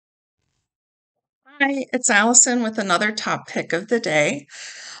Hi, it's Allison with another top pick of the day.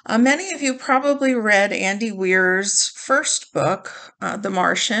 Many of you probably read Andy Weir's first book, The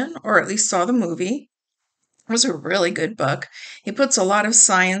Martian, or at least saw the movie. It was a really good book. He puts a lot of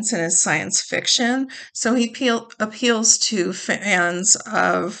science in his science fiction, so he appeals to fans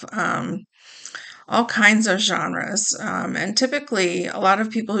of all kinds of genres. And typically, a lot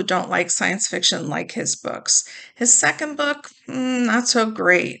of people who don't like science fiction like his books. His second book, not so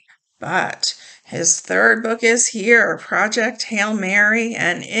great, but his third book is here, Project Hail Mary,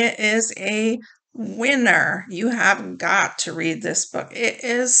 and it is a winner. You have got to read this book. It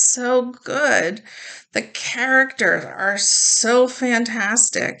is so good. The characters are so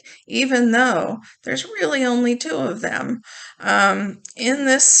fantastic, even though there's really only two of them. In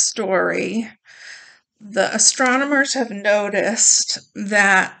this story, the astronomers have noticed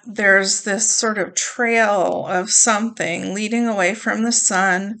that there's this sort of trail of something leading away from the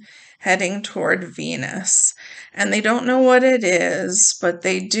sun, heading toward Venus. And they don't know what it is, but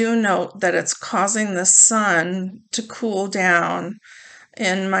they do note that it's causing the sun to cool down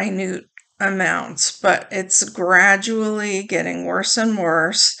in minute amounts, but it's gradually getting worse and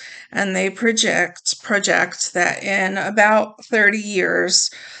worse. And they project that in about 30 years,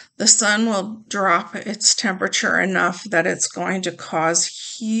 the sun will drop its temperature enough that it's going to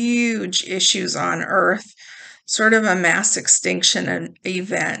cause huge issues on Earth, sort of a mass extinction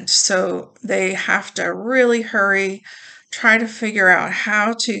event. So they have to really hurry, try to figure out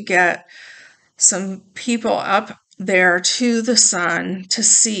how to get some people up there to the sun to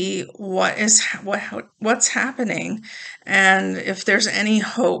see what's happening and if there's any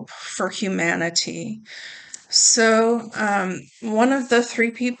hope for humanity. So one of the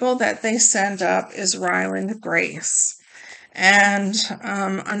three people that they send up is Ryland Grace. And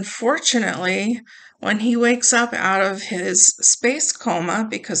unfortunately, when he wakes up out of his space coma,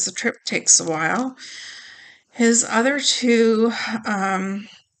 because the trip takes a while, his other two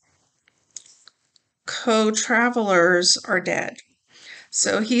co-travelers are dead.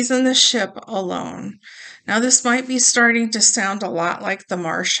 So he's in the ship alone. Now, this might be starting to sound a lot like The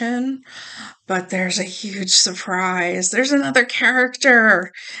Martian, but there's a huge surprise. There's another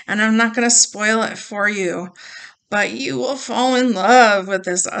character, and I'm not going to spoil it for you, but you will fall in love with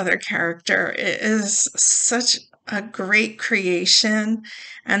this other character. It is such a great creation,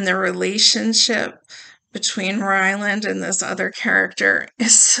 and the relationship between Ryland and this other character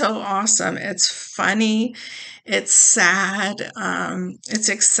is so awesome. It's funny, it's sad, it's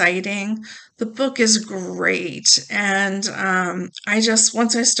exciting. The book is great, and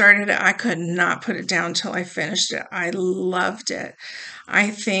once I started it, I could not put it down till I finished it. I loved it. I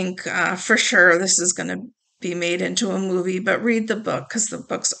think for sure this is going to be made into a movie, but read the book because the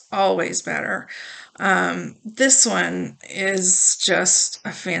book's always better. This one is just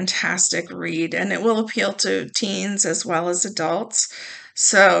a fantastic read, and it will appeal to teens as well as adults.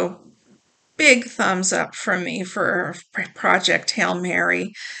 So, big thumbs up from me for Project Hail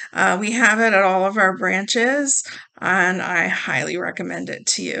Mary. We have it at all of our branches, and I highly recommend it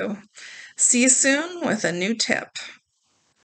to you. See you soon with a new tip.